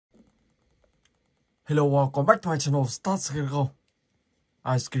Hello, welcome back to my channel, Start Go.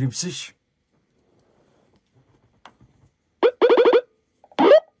 Ice Cream Fish.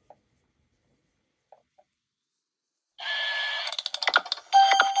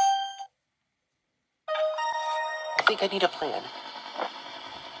 I think I need a plan.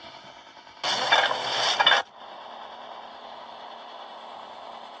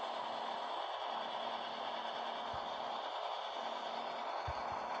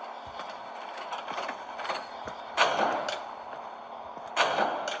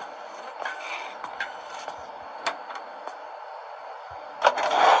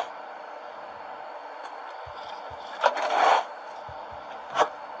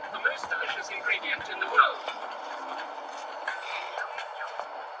 The most delicious ingredient in the world.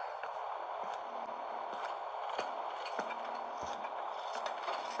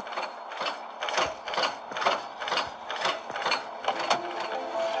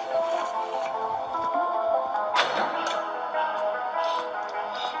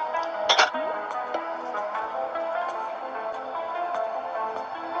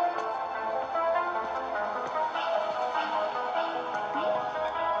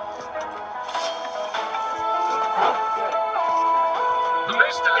 The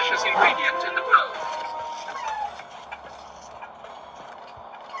most delicious ingredient in the world.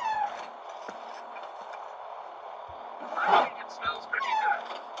 I think it smells pretty good.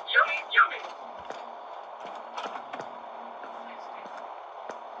 Yummy, yummy.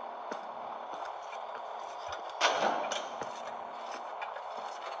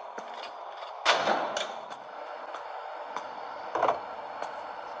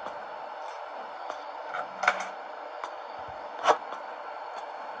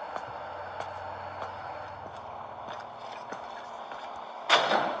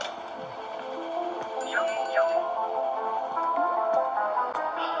 Yummy, yummy.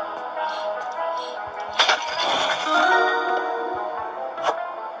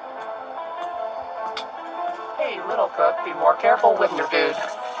 Hey, little cook, be more careful with your food.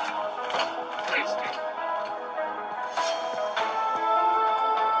 Tasty.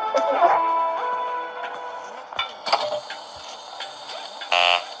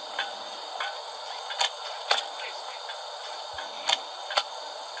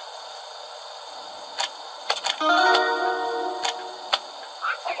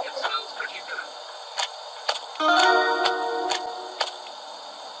 I think it smells pretty good.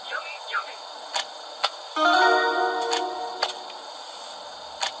 Yummy, yummy.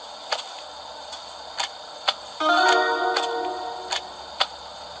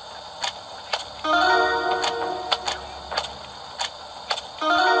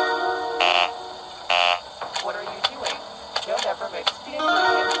 What are you doing? Don't ever mix the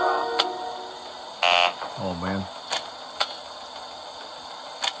ingredients wrong. Oh man.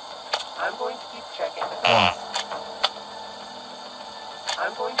 I'm going to keep checking the Wow. cooks.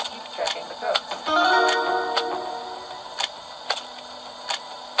 I'm going to keep checking the cooks.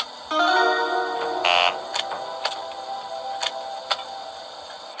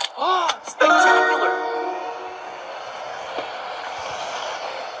 Oh, spectacular!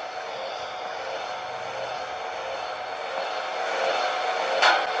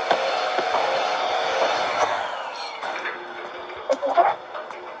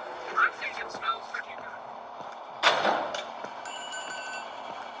 I think it smells pretty good.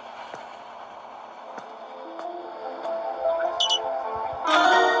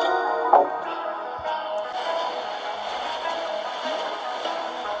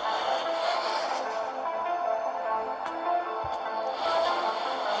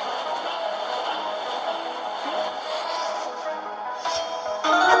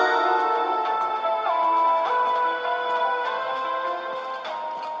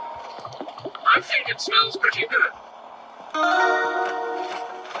 I think it smells pretty good.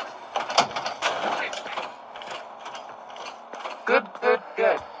 Tasty. Good, good,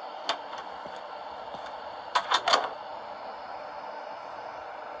 good.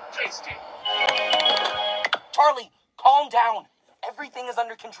 Tasty. Charlie, calm down. Everything is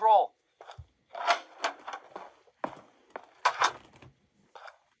under control.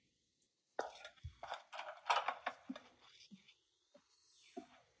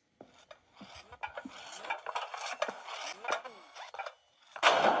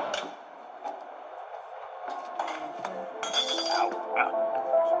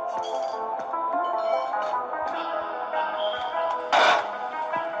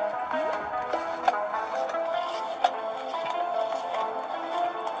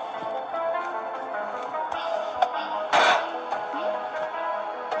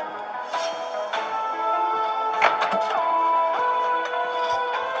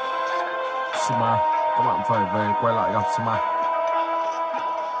 Suma. các bạn phải về quay lại gặp sân mai.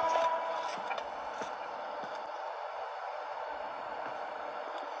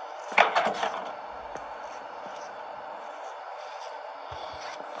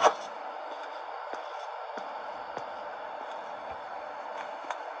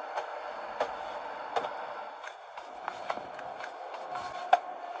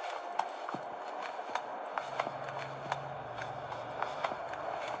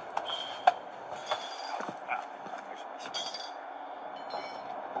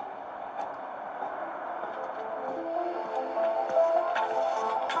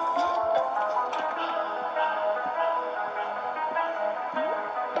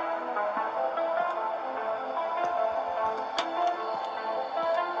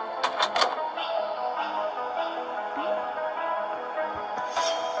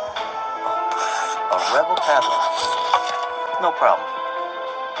 A rebel padlock. No problem.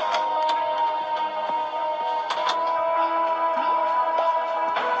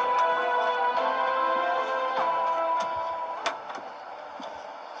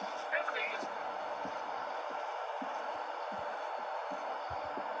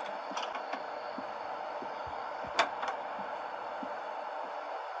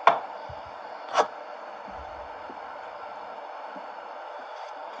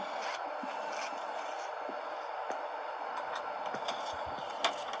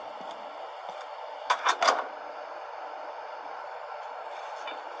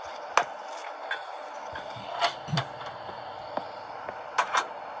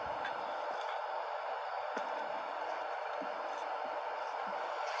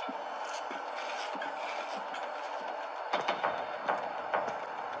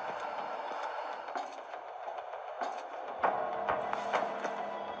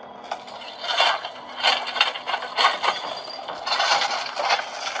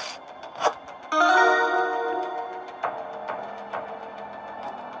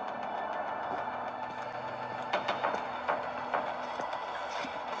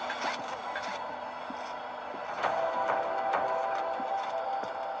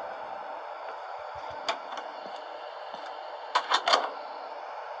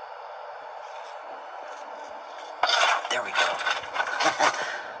 There we go.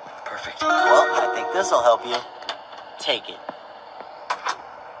 Perfect. Well, I think this'll help you. Take it.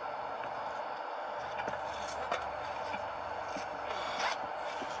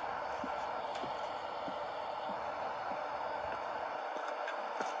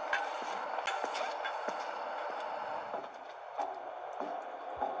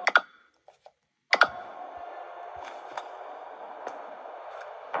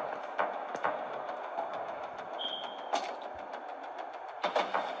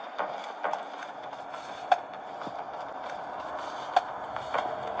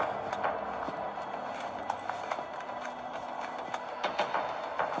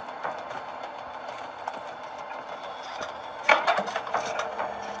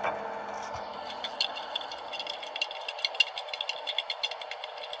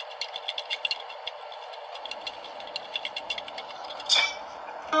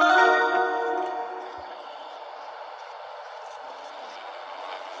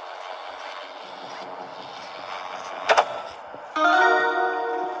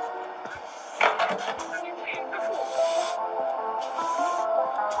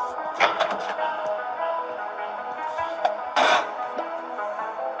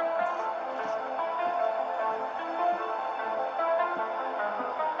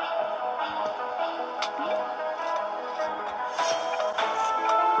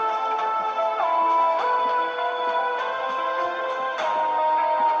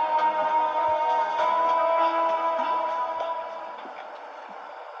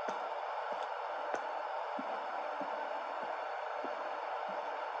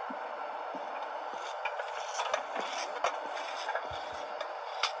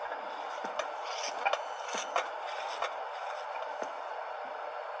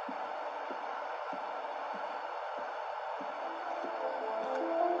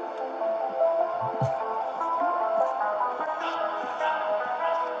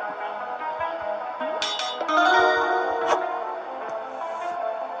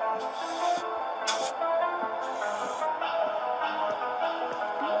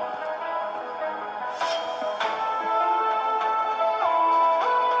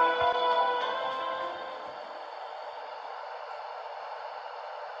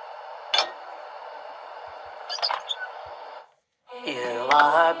 You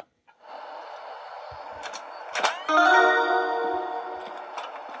are.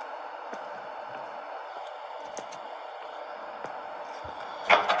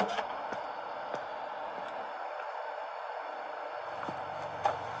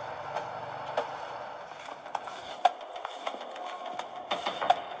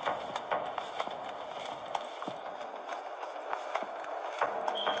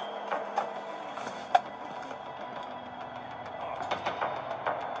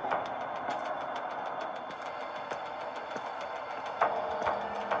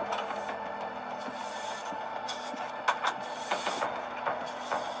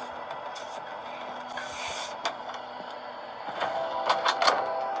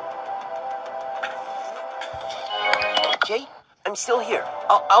 I'm still here.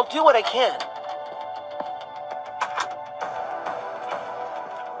 I'll do what I can.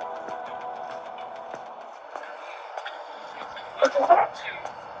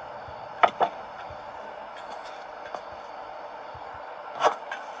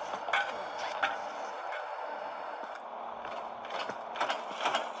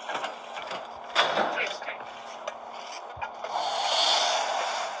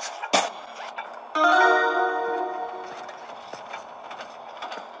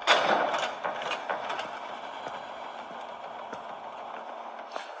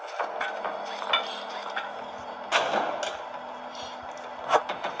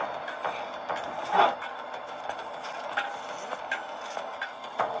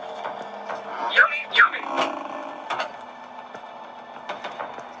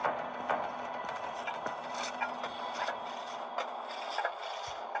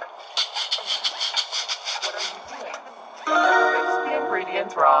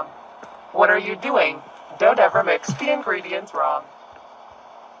 Wrong. What are you doing? Don't ever mix the ingredients wrong.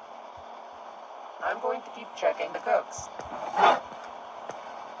 I'm going to keep checking the cooks.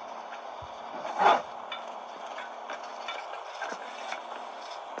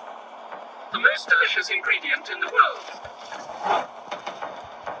 The most delicious ingredient in the world.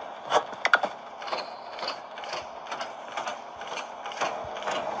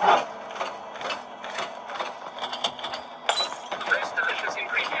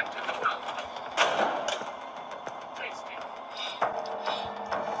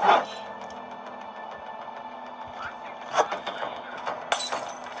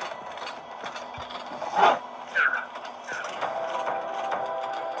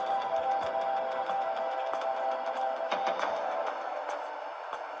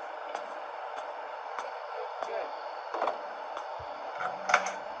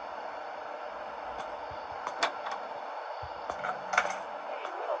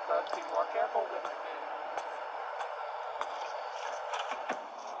 Be more careful with it.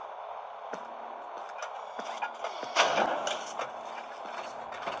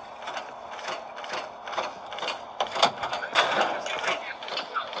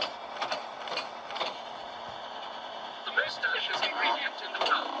 The most delicious ingredient in the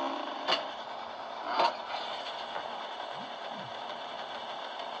world.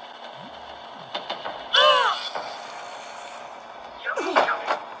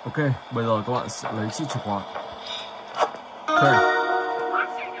 Ok, bây giờ các bạn sẽ lấy chiếc chìa khóa. Ok.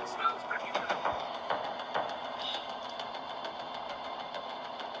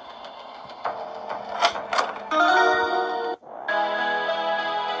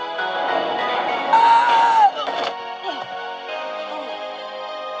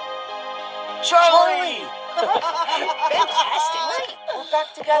 Charlie! Fantastic! Right, we're back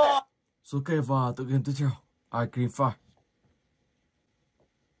together. Ok, và tựa game tiếp theo, I Cream Fire.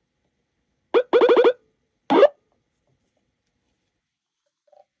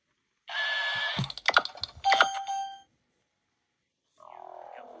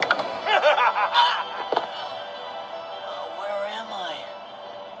 Where am I?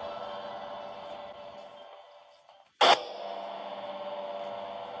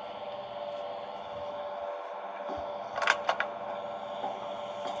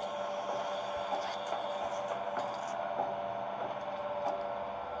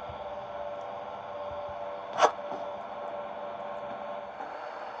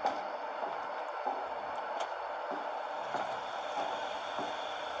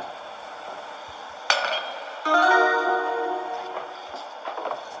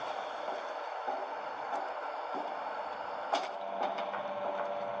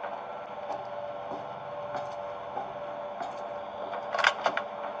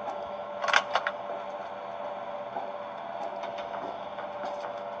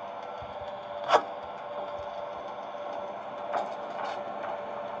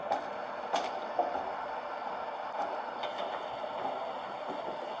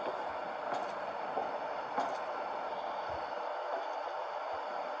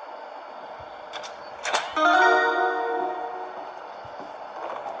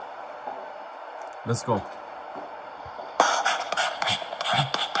 Let's go.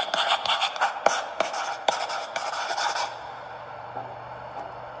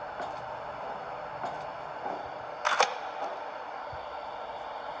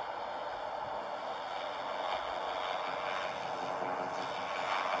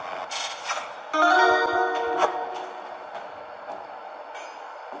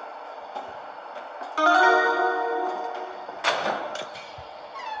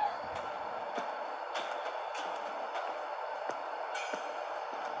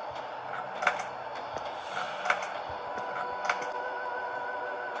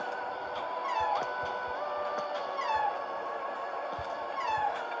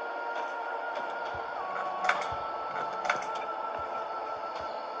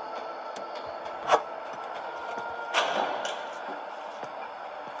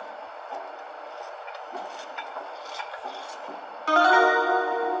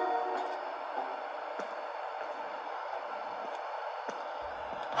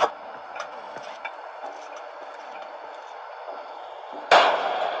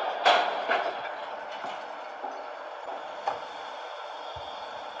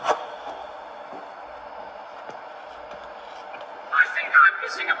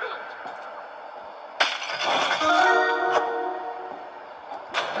 missing a bolt.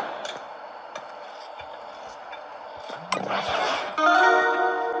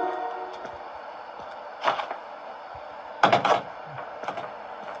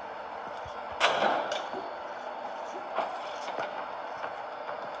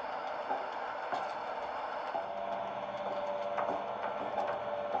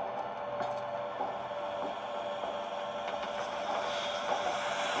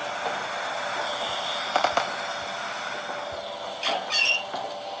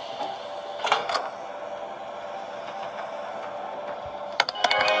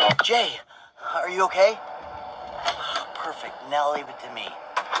 Jay, are you okay? Perfect. Now leave it to me.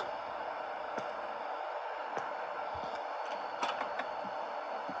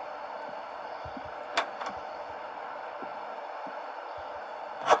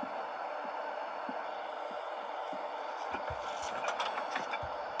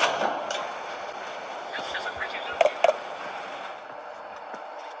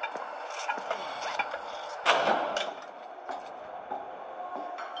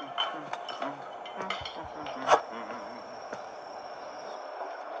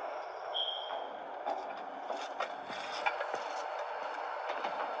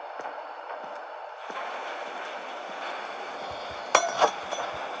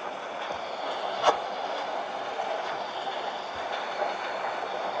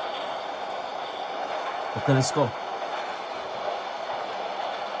 Okay, let's go. All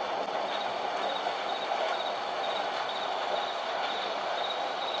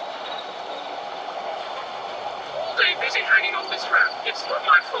day busy hanging on this ramp. It's not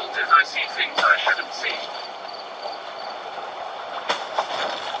my fault if I see things I shouldn't see.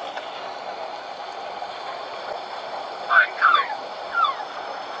 I'm coming.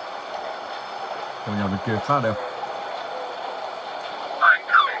 Còn nhà bên kia khác đều. I'm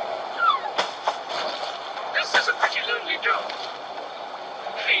coming. This is a pretty lonely job.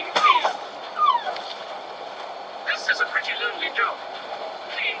 Clean, clean. This is a pretty lonely job.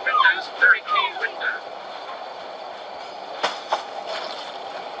 Clean windows, very clean window.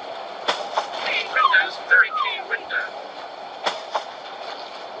 Clean windows, very clean window.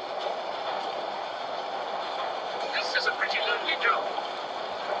 This is a pretty lonely job.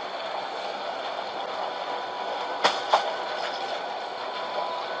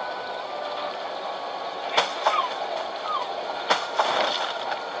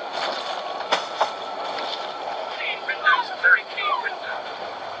 Clean windows, very clean window.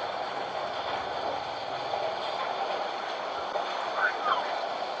 I'm coming.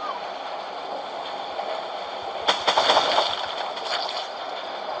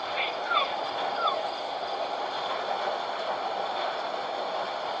 Clean, clean.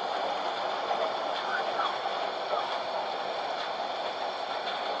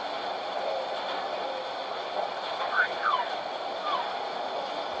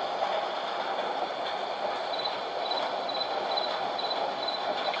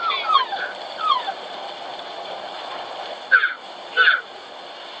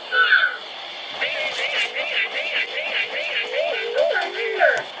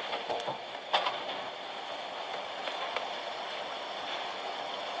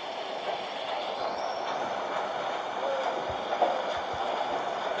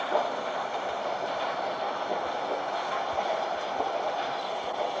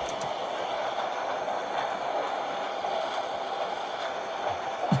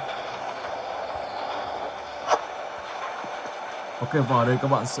 Ok, vào đây các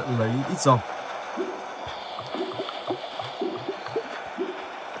bạn sẽ lấy ít dòng.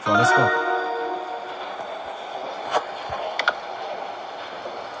 Rồi, let's go.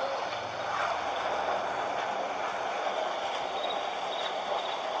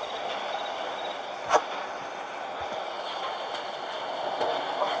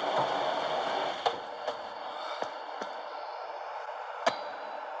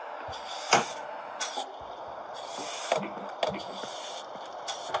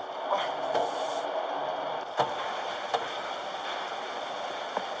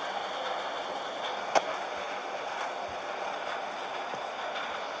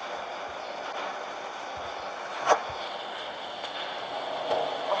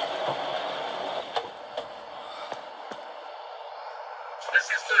 This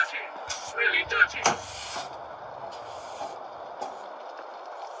is dirty. Really dirty.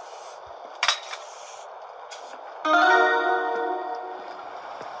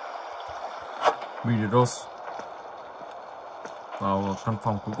 Mini Rose vào căn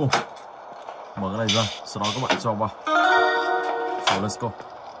phòng cuối cùng. Mở cái này ra, sau đó các bạn cho vào. So let's go.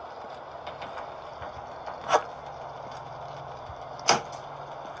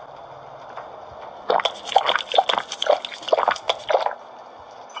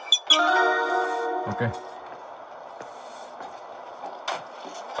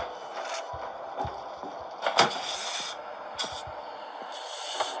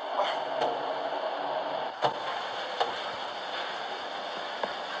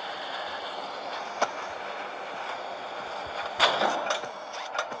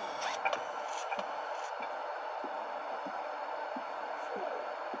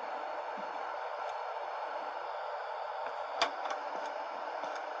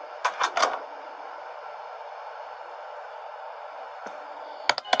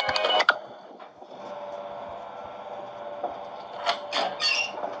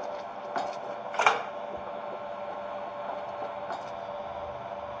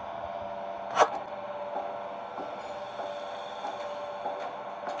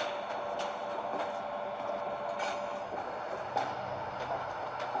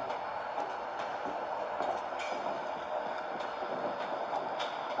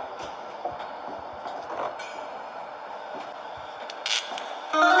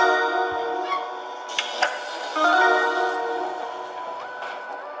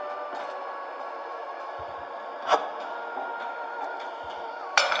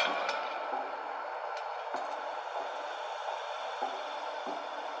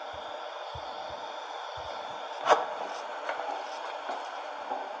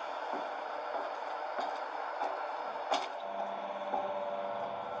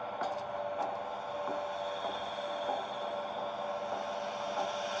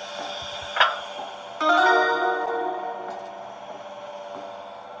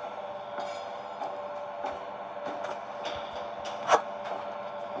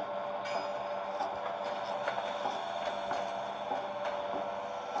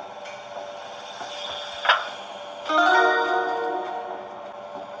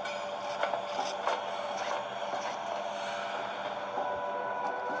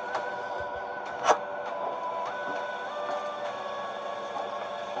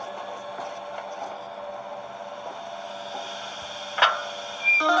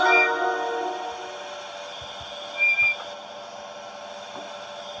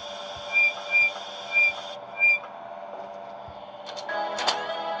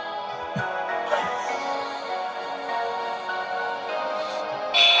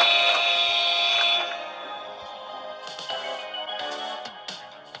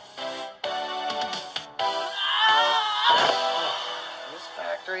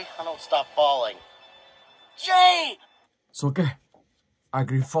 hurry, I don't stop falling. Jay! It's okay. I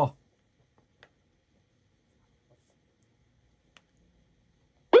agree for.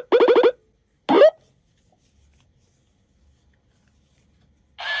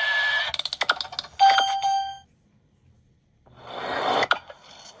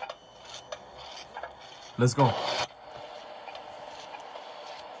 Let's go.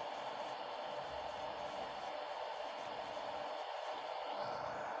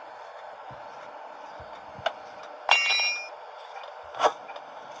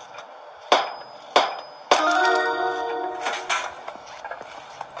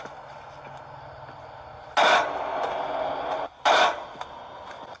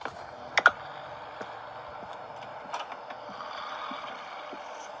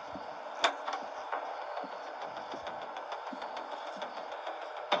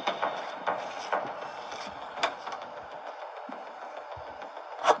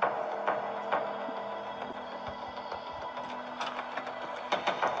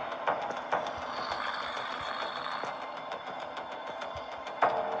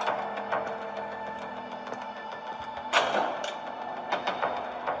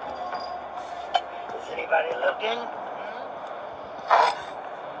 Is anybody looking?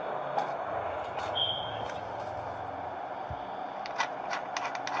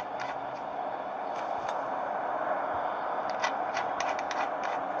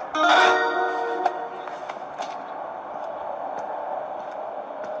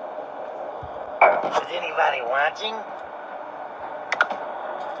 Is anybody watching?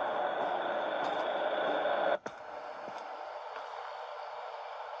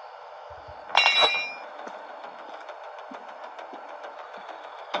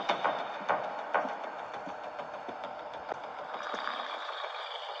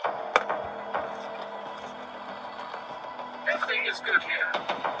 Everything is good here.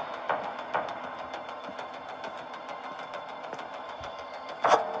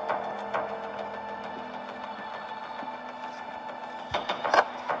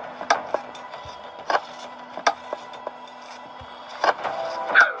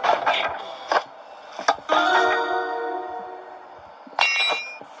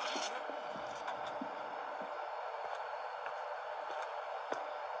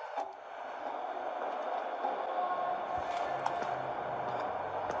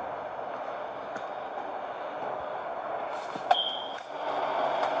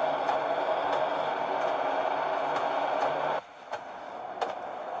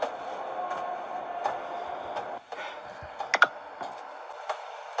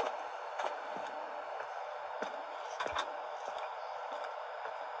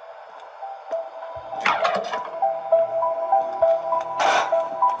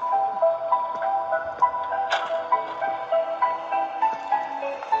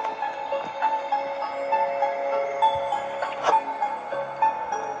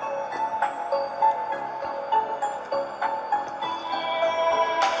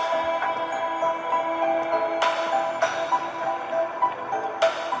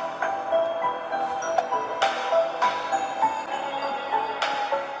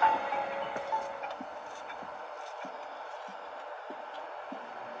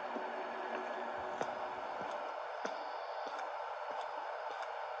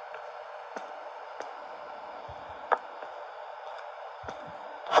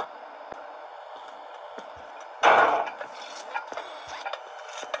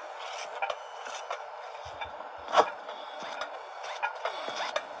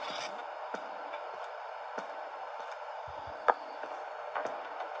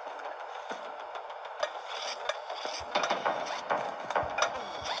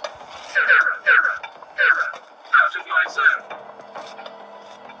 Out of my zone.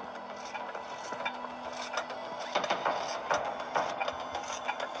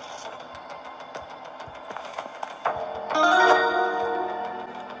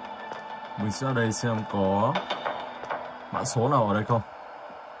 Mình sẽ ở đây xem có mã số nào ở đây không.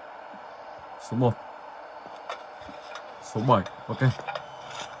 Số 1, số 7, ok.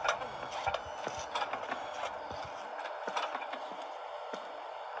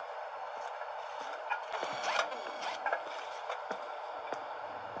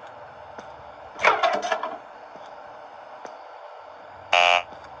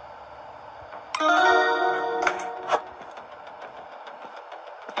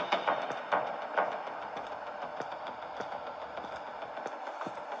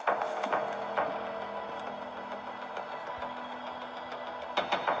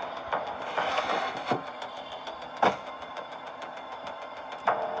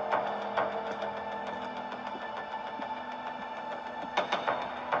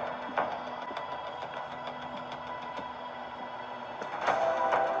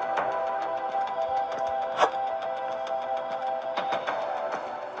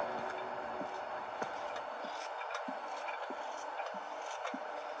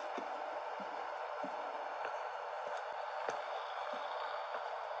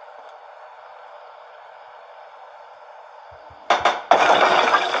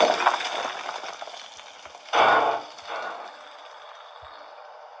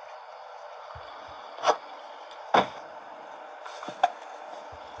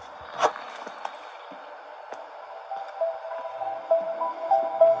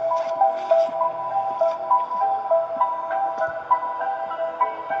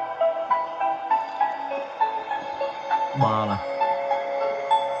 3 này.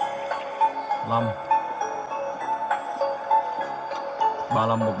 5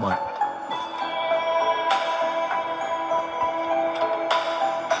 3517.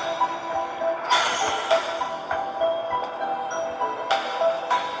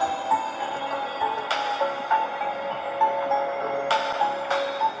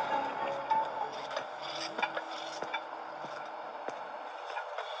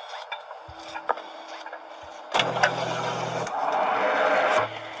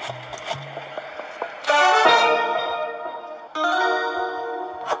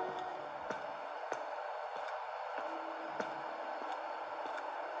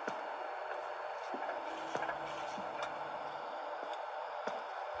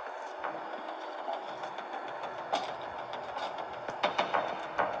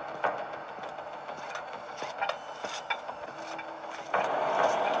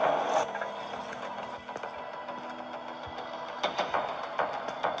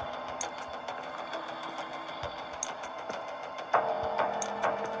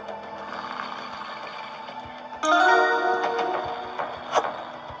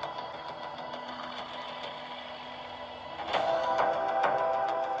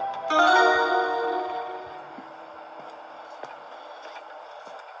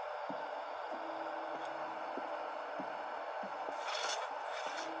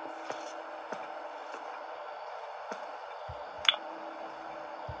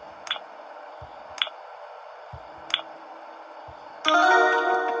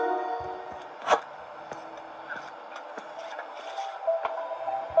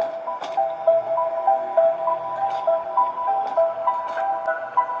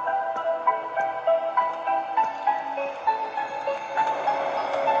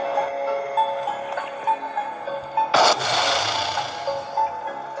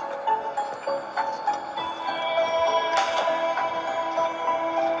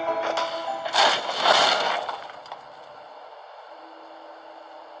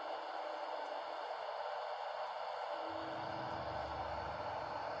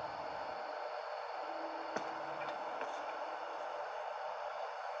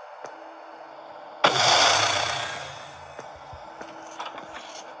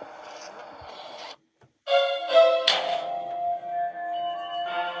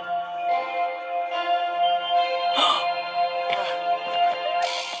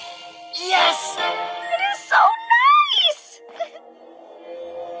 Yes! It is so nice!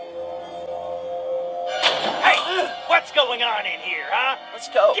 Hey, what's going on in here, huh? Let's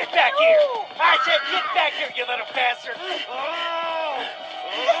go. Get back here! I said get back here, you little bastard! Oh!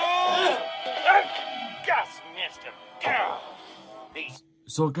 Just missed him. These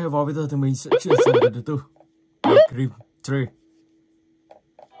So ok, và bây giờ thì mình sẽ chuyển sang cái thứ tư. Cream 3.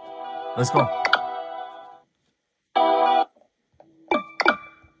 Let's go.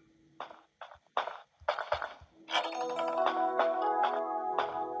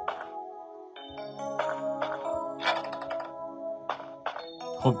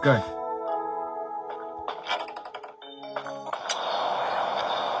 Ok.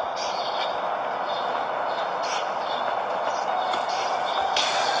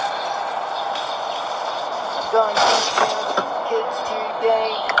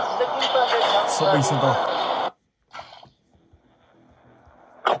 Shopping center.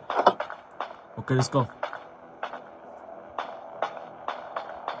 Okay, let's go.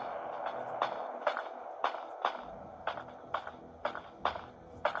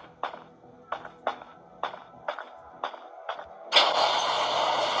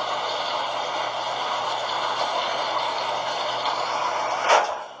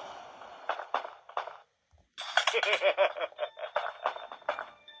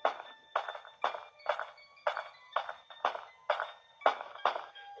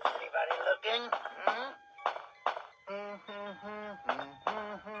 Anybody looking?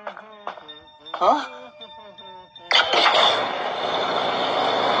 Huh?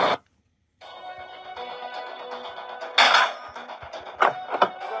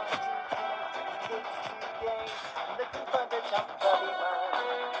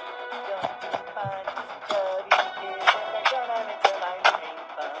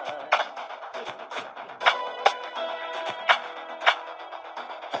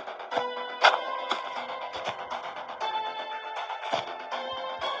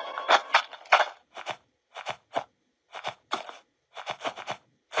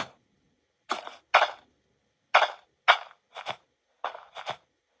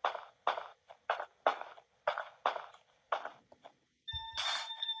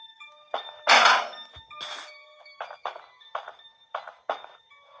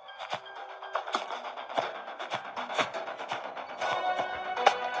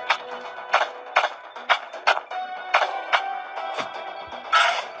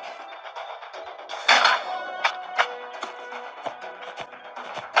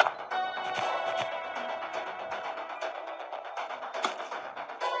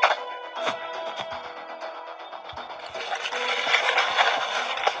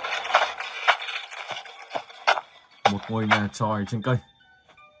 Ngồi nhà tròi trên cây.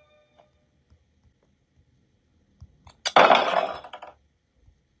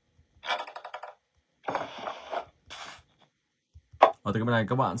 Ở từ cái bên này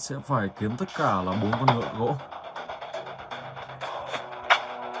các bạn sẽ phải kiếm tất cả là 4 con ngựa gỗ.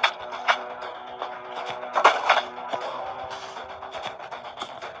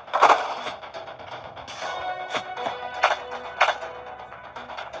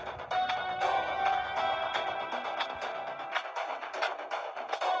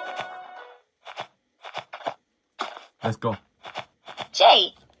 Let's go.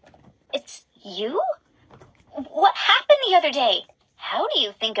 Jay, it's you? What happened the other day? How do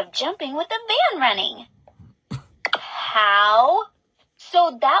you think of jumping with the van running? How?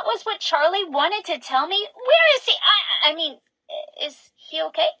 So that was what Charlie wanted to tell me? Where is he? I mean, is he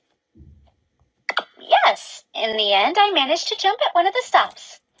okay? Yes. In the end, I managed to jump at one of the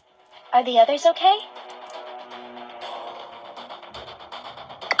stops. Are the others okay?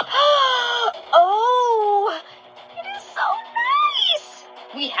 Oh, it is so nice.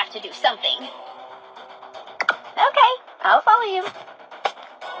 We have to do something. Okay, I'll follow you.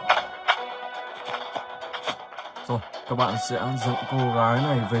 Rồi, các bạn sẽ dẫn cô gái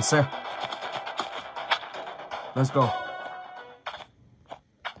này về xe. Let's go.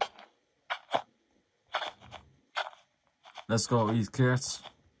 Let's go, eat kids.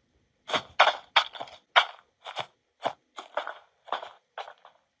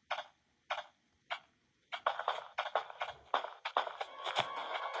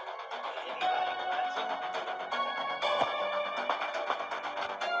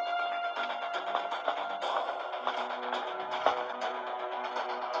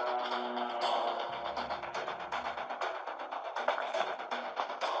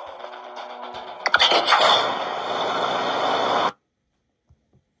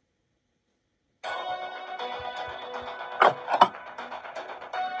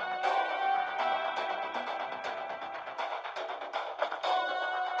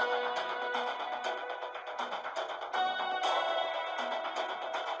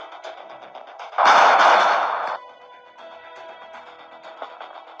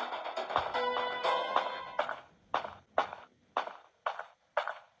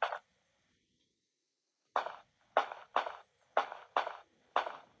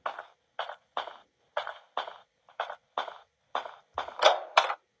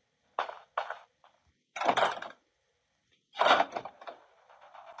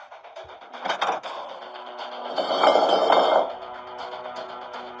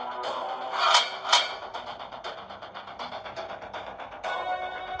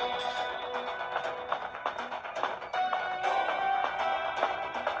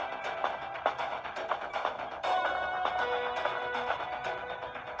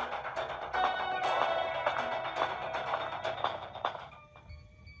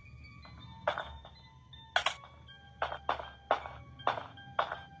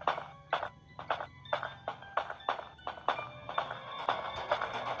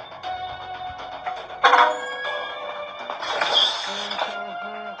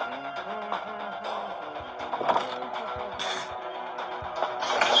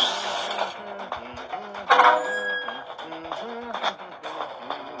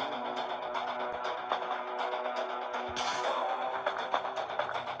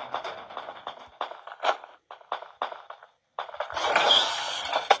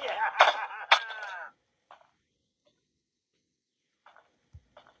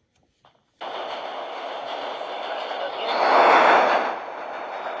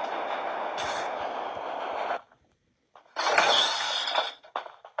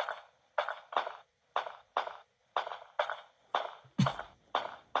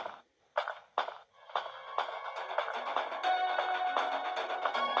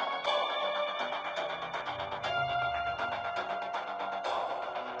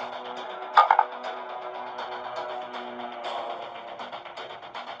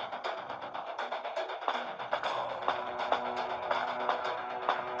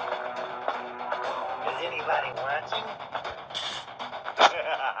 Anybody watching?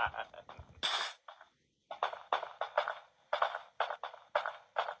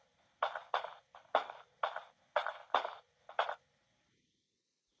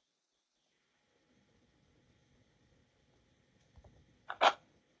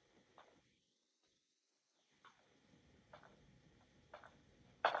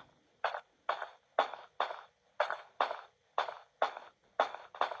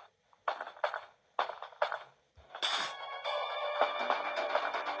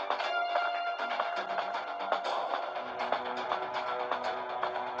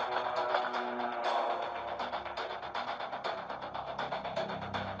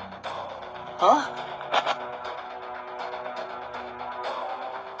 Huh?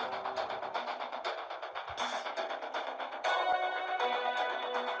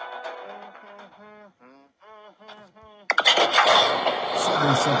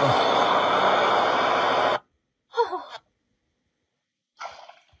 Sorry, Simba.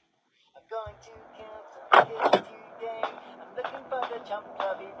 I'm going to kill some kids today. I'm looking for the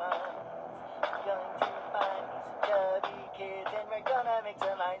chubby ones. I'm going to find me some chubby kids and we're gonna make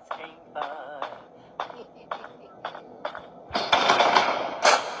some ice cream fun.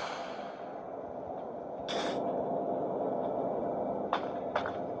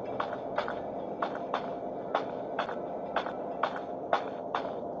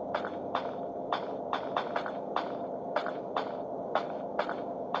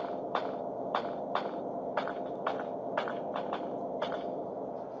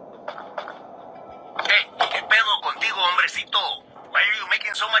 Hey, ¿qué pedo contigo, hombrecito? Why are you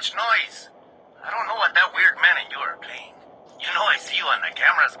making so much noise? I don't know what that weird man and you are playing. You know I see you on the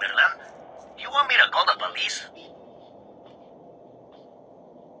cameras, ¿verdad? You want me to call the police?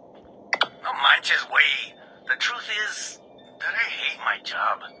 No manches, güey. The truth is that I hate my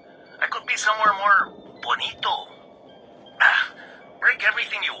job. I could be somewhere more bonito. Break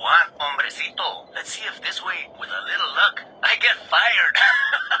everything you want, hombrecito. Let's see if this way, with a little luck, I get fired.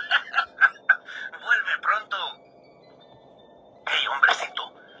 Vuelve pronto. Hey,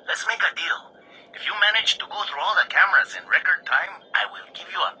 hombrecito, let's make a deal. If you manage to go through all the cameras in record time, I will give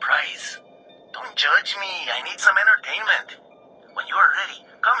you a prize. Don't judge me. I need some entertainment. When you are ready,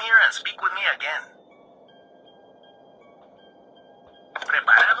 come here and speak with me again.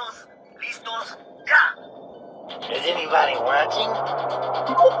 ¿Preparados? ¿Listos? ¡Ya! Is anybody watching?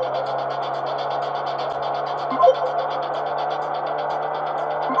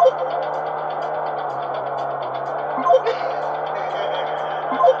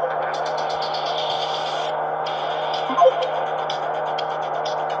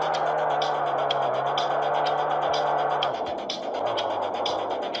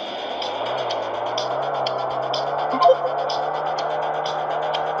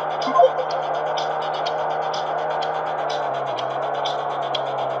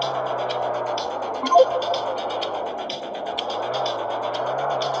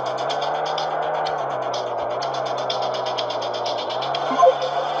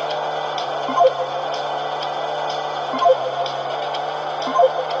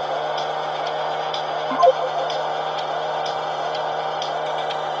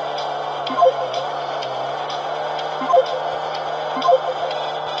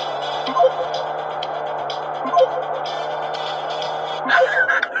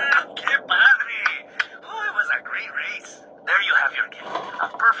 ¡Qué padre! Oh, it was a great race. There you have your gift. A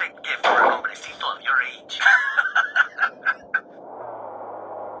perfect gift for a hombrecito of your age.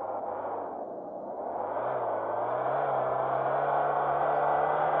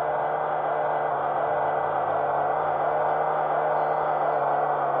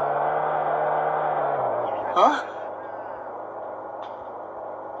 Huh?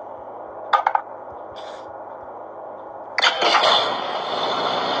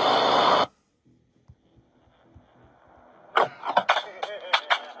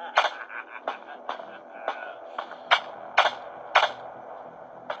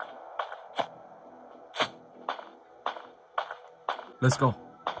 Let's go.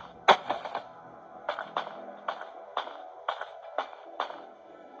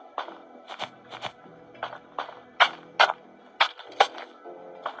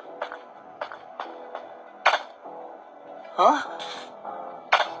 Huh?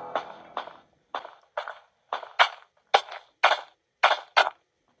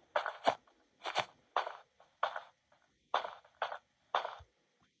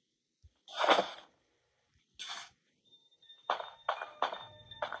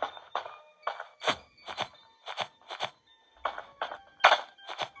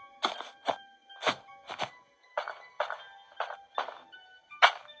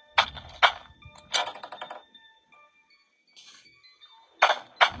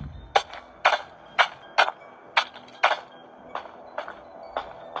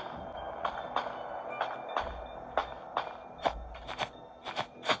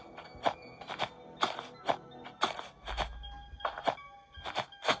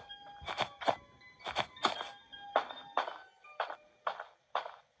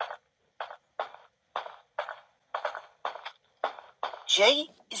 Jay,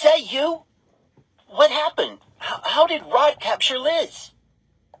 is that you? What happened? How did Rod capture Liz?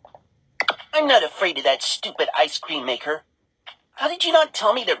 I'm not afraid of that stupid ice cream maker. How did you not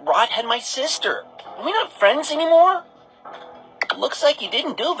tell me that Rod had my sister? Are we not friends anymore? Looks like you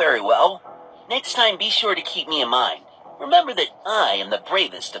didn't do very well. Next time, be sure to keep me in mind. Remember that I am the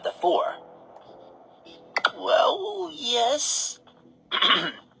bravest of the four. Well, yes.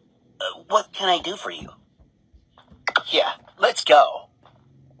 What can I do for you? Yeah, let's go.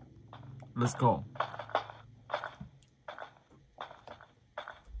 Let's go.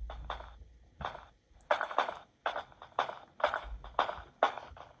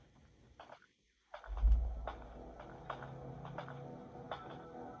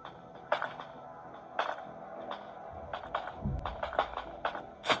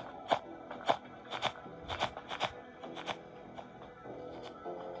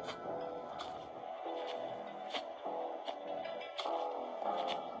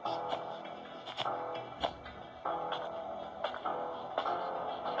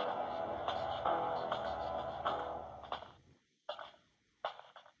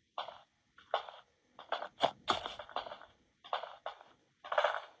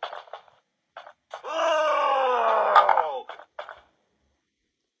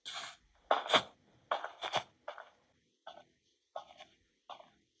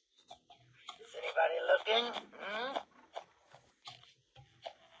 Is anybody looking?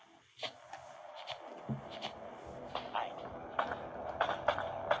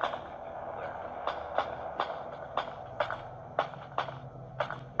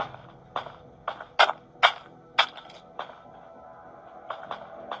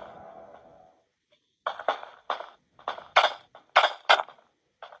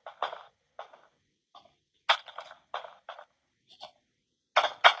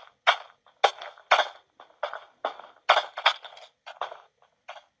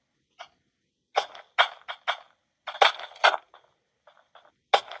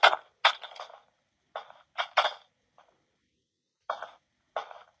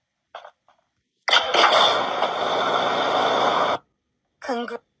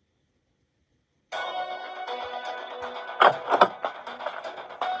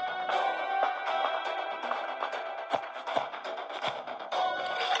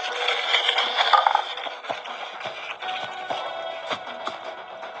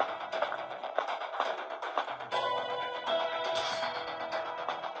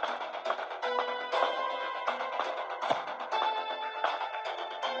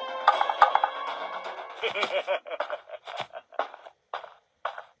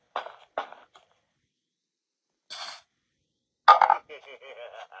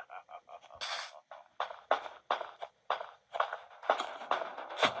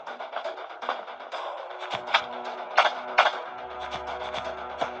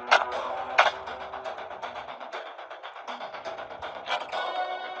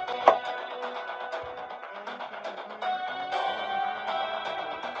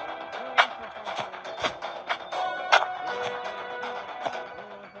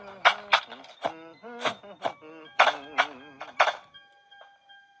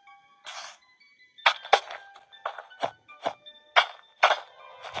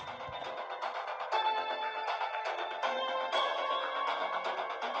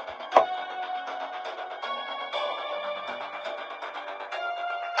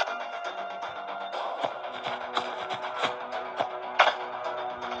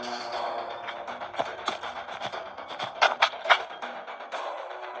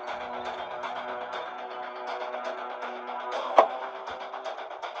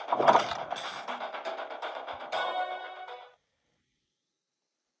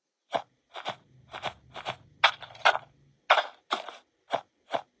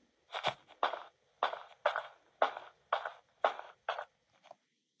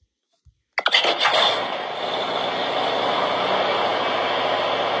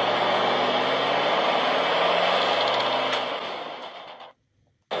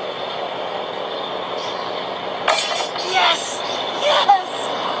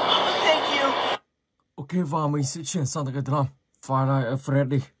 Ok, và mình sẽ chuyển sang tới cái thứ 5, Friday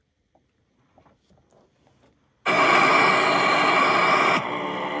Freddie.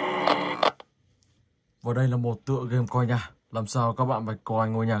 Và đây là một tựa game coi nhà. Làm sao các bạn phải coi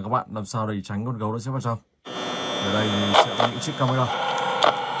ngôi nhà các bạn, làm sao để tránh con gấu nó sẽ vào trong. Ở đây thì sẽ có những chiếc camera.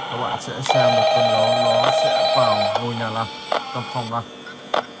 Các bạn sẽ xem được con gấu nó sẽ vào ngôi nhà nào, căn phòng nào.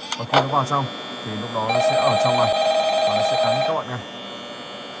 Và khi nó vào trong thì lúc đó nó sẽ ở trong này và nó sẽ cắn các bạn nha.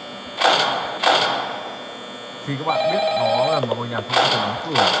 Khi các bạn biết nó là một ngôi nhà, không thể đóng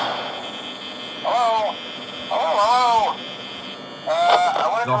cửa. Hello? Hello? I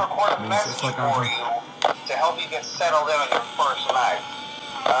wanted to Rồi, record a mình sẽ message xoay cam for thôi. you to help you get settled in on your first night.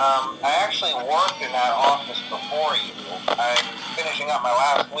 I actually worked in that office before you. I'm finishing up my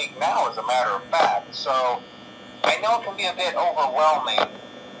last week now, as a matter of fact, so I know it can be a bit overwhelming,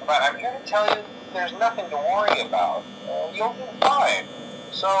 But I'm here to tell you there's nothing to worry about. You'll be fine.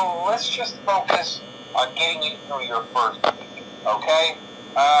 So let's just focus on getting you through your first week, okay?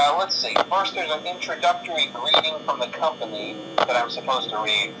 Let's see. First, there's an introductory greeting from the company that I'm supposed to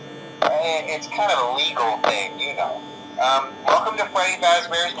read. It's kind of a legal thing, you know. Welcome to Freddie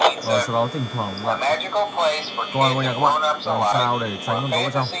Fazbear's Pizza, Sau đó thỉnh thoảng a lại magical place for coi kids qua nhà and các bạn grown-ups làm alike, sao để tránh where con gấu ở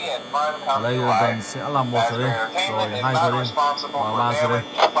trong. fantasy and fun Ở come đây to lần life. sẽ là 1 giờ đêm, Fazbear rồi Entertainment is 2 giờ not đêm responsible và for 3 giờ đêm.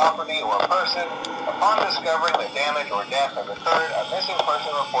 damage to property or person. Upon discovering that damage or death has occurred, a missing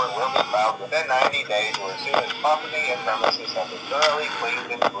person report will be filed within 90 days or as soon as property and premises have been thoroughly cleaned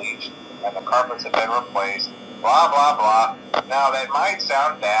and bleached and the carpets have been replaced. Blah, blah, blah. Now, that might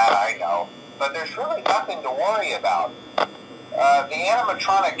sound bad, I know, but there's really nothing to worry about. The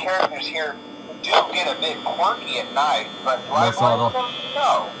animatronic characters here do get a bit quirky at night, but do I blame them?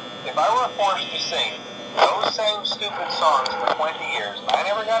 No. If I were forced to sing those same stupid songs for 20 years and I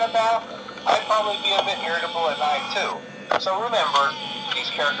never got a bath, I'd probably be a bit irritable at night too. So remember, these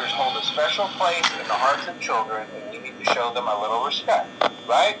characters hold a special place in the hearts of children and we need to show them a little respect,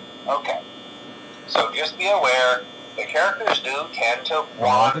 right? Okay. So just be aware, the characters do tend to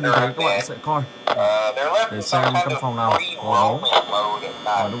Đó, thì wander thế a các bạn bit. sẽ coi They're left để in some xem kind căn of phòng nào free có gấu. roaming mode at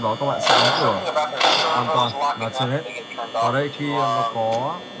Và night. lúc đó các bạn sẽ ấn cửa Something about their an toàn servos là locking trên up hết. if they get turned Ở off đây for khi too nó long.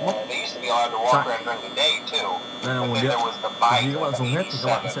 có mốc They used to be allowed to walk chạy, around during the day too. đây là But nguồn then điện. there was the Thì bite khi các bạn of dùng hết thì các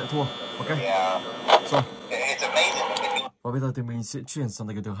bạn 87. sẽ thua. Ok. Yeah. Rồi. It's amazing that they do. Và bây giờ thì mình sẽ chuyển sang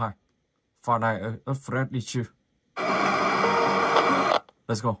cái thứ hai. Pha này ở Freddie chưa?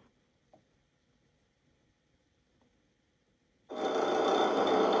 Let's go.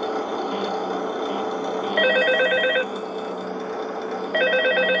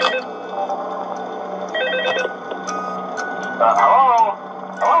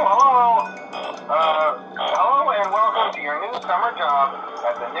 Hello and welcome to your new summer job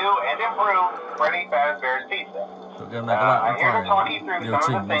at the new and improved Freddie Fazbear's Pizza. Tựa game này các bạn I'm cũng here to talk phải you through điều some of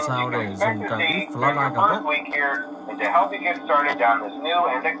chỉnh the làm things sao you để can expect dùng to càng see ít during flashlight your càng first tốt. week here and to help you get started down this new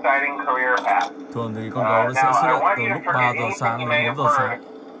and exciting career path. Thường thì con gấu nó sẽ Now, xuất I hiện want từ you to lúc forget 3 giờ sáng anything you may đến have 4 giờ sáng. heard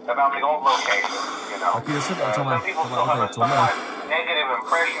about the old location, you know. Và khi nó xuất hiện trong này, Some people các bạn still có have thể a trốn vào đây. somewhat negative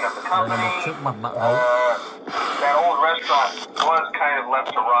impression of the Đây là company. một chiếc mặt nạ gấu. That old restaurant was kind of left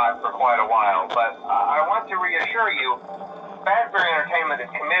to rot for quite a while, but I want to reassure you, Fazbear Entertainment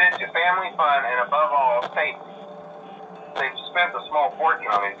is committed to family fun and above all, safety. They've spent a small fortune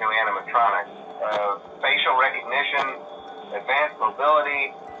on these new animatronics. Facial recognition, advanced mobility.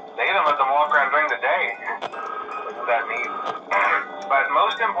 They even let them walk around during the day. Isn't that neat? But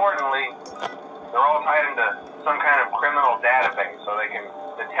most importantly, they're all tied into some kind of criminal database so they can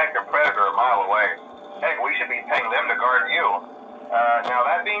detect a predator a mile away. Heck, we should be paying them to guard you. Now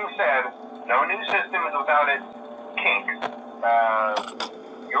that being said, no new system is without its kinks.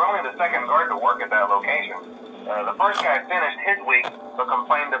 You're only the second guard to work at that location. The first guy finished his week but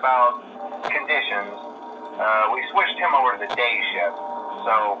complained about conditions. We switched him over to the day shift.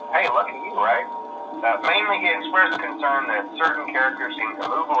 So, hey, lucky you, right? Mainly he expressed concern that certain characters seem to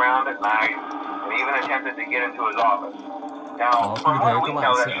move around at night and even attempted to get into his office. Now, Đó, from như thế what we các know,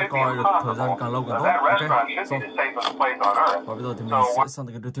 bạn that sẽ should be coi được thời gian impossible. càng lâu càng tốt. That Ok, restaurant should be rồi. the safest place on earth. Và bây giờ thì So, mình sẽ sang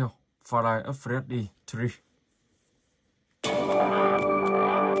cái tiếp theo. Friday of Freddie 3.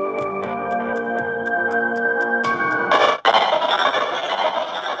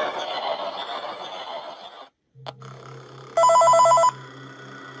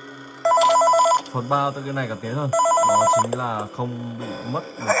 Phần 3 tựa game này cả tiếng hơn. Đó chính là không bị mất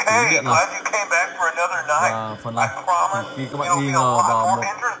một tí điện nào. Và phần này thì khi các bạn nghi ngờ vào một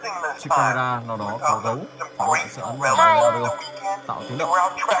chiếc camera nào đó có gấu thì các bạn sẽ ấn vào radio tạo tiếng động.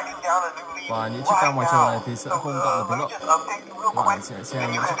 Và những chiếc cam ngoài trời này thì sẽ không tạo được tiếng động. Các bạn sẽ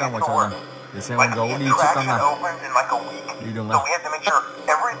xem những chiếc cam ngoài trời này để xem con gấu đi chiếc cam nào, đi đường nào.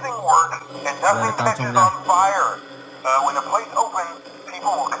 Đây là cam trong nhà.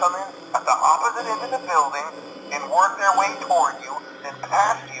 People will come in at the opposite end of the building and work their way toward you, then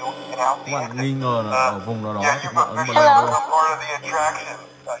past you and out the Các bạn exit. nghi ngờ là ở vùng nào đó thì các bạn ấn vào Hello. radio. Part of the attraction.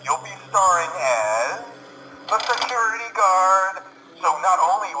 You'll be starring as the security guard. So not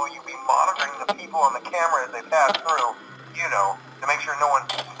only will you be monitoring the people on the camera as they pass through, you know, to make sure no one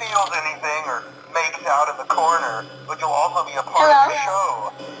steals anything or makes out in the corner, but you'll also be a part of the show.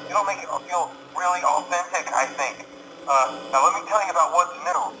 It'll make it feel really authentic, I think. Now let me tell you about what's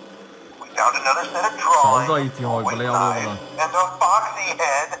new. We found another set of 6 giây drawings thì hồi with play audio một knives lần. and a foxy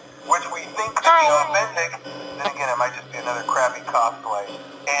head, which we think could be authentic. Then again, it might just be another crappy cosplay.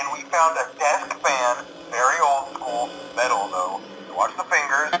 And we found a desk fan, very old school, metal though. So watch the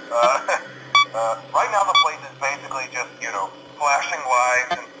fingers. Right now the place is basically just, you know, flashing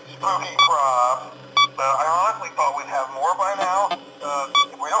lights and spooky props. I honestly thought we'd have more by now.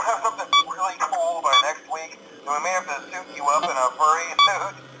 If we don't have something really cool by next week, then we may have to suit you up in a furry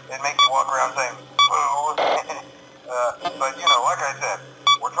suit and make you walk around saying, boo. But, you know, like I said,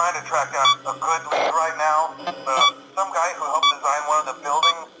 we're trying to track down a good lead right now. Some guy who helped design one of the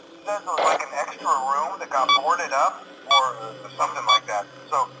buildings says there was like an extra room that got boarded up or something like that.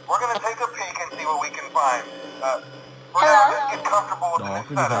 So we're going to take a peek and see what we can find. For now, just get comfortable with Đó, the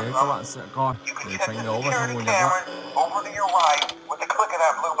cứ new như setup. thế các bạn sẽ coi You can để check tránh the gấu vào trong security ngôi nhà các bạn. cameras over to your right with the click of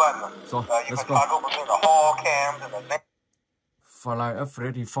that blue button. Rồi, You let's can go. toggle between the hall cams and the Fly up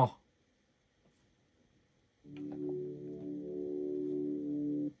Freddie 4.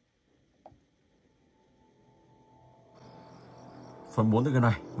 Phần 4 từ cái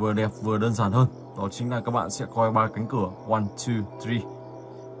này vừa đẹp vừa đơn giản hơn. Đó chính là các bạn sẽ coi 3 cánh cửa 1, 2, 3.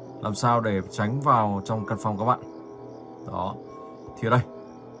 Làm sao để tránh vào trong căn phòng các bạn. Đó. Thì ở đây.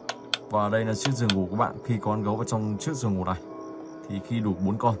 Và đây là chiếc giường ngủ của bạn. Khi có con gấu vào trong chiếc giường ngủ này thì khi đủ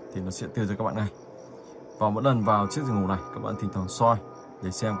 4 con thì nó sẽ tiêu cho các bạn ngay. Và mỗi lần vào chiếc giường ngủ này các bạn thỉnh thoảng soi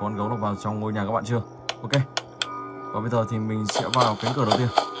để xem con gấu nó vào trong ngôi nhà các bạn chưa. Ok. Và bây giờ thì mình sẽ vào cánh cửa đầu tiên.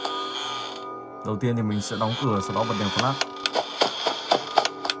 Đầu tiên thì mình sẽ đóng cửa, sau đó bật đèn flash.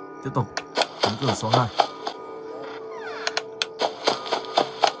 Tiếp tục cánh cửa số 2,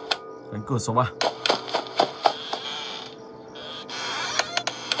 cánh cửa số 3,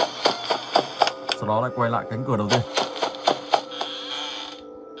 sau đó lại quay lại cánh cửa đầu tiên,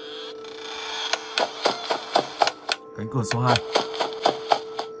 cánh cửa số 2,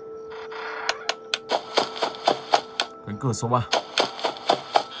 cánh cửa số 3.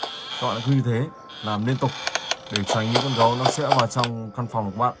 Các bạn cứ như thế làm liên tục để tránh những con gấu nó sẽ vào trong căn phòng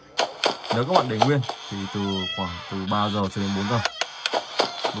của các bạn. Nếu các bạn để nguyên thì khoảng từ 3 giờ cho đến 4 giờ.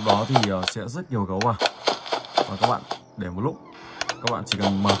 Lúc đó thì sẽ rất nhiều gấu vào. Và các bạn để một lúc, các bạn chỉ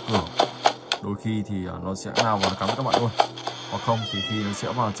cần mở cửa, đôi khi thì nó sẽ nào vào nó cắn các bạn luôn. Hoặc không thì khi nó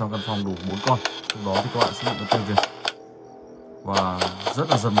sẽ vào trong căn phòng đủ 4 con, lúc đó thì các bạn sẽ bị nó tiêu diệt. Và rất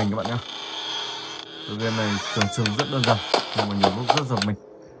là giật mình các bạn nhé. Cái game này tưởng chừng rất đơn giản nhưng mà nhiều lúc rất giật mình.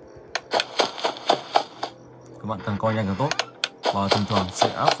 Các bạn càng coi nhanh càng tốt. Và thỉnh thoảng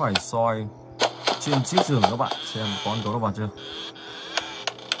sẽ phải soi trên chiếc giường các bạn xem có con gấu nó vào chưa.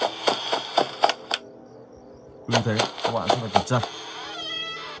 Như thế các bạn sẽ phải kiểm tra.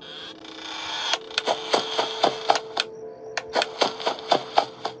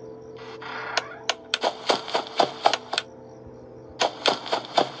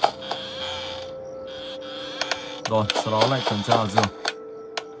 Rồi sau đó lại kiểm tra ở giường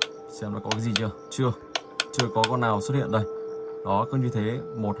xem nó có cái gì chưa. Chưa có con nào xuất hiện đây. Đó, cứ như thế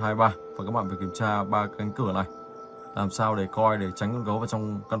 1, 2, 3. Và các bạn phải kiểm tra 3 cánh cửa này. Làm sao để coi để tránh con gấu vào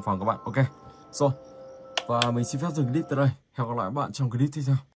trong căn phòng các bạn. Ok. Rồi. Và mình xin phép dừng clip tại đây. Hẹn gặp lại các bạn trong clip tiếp theo.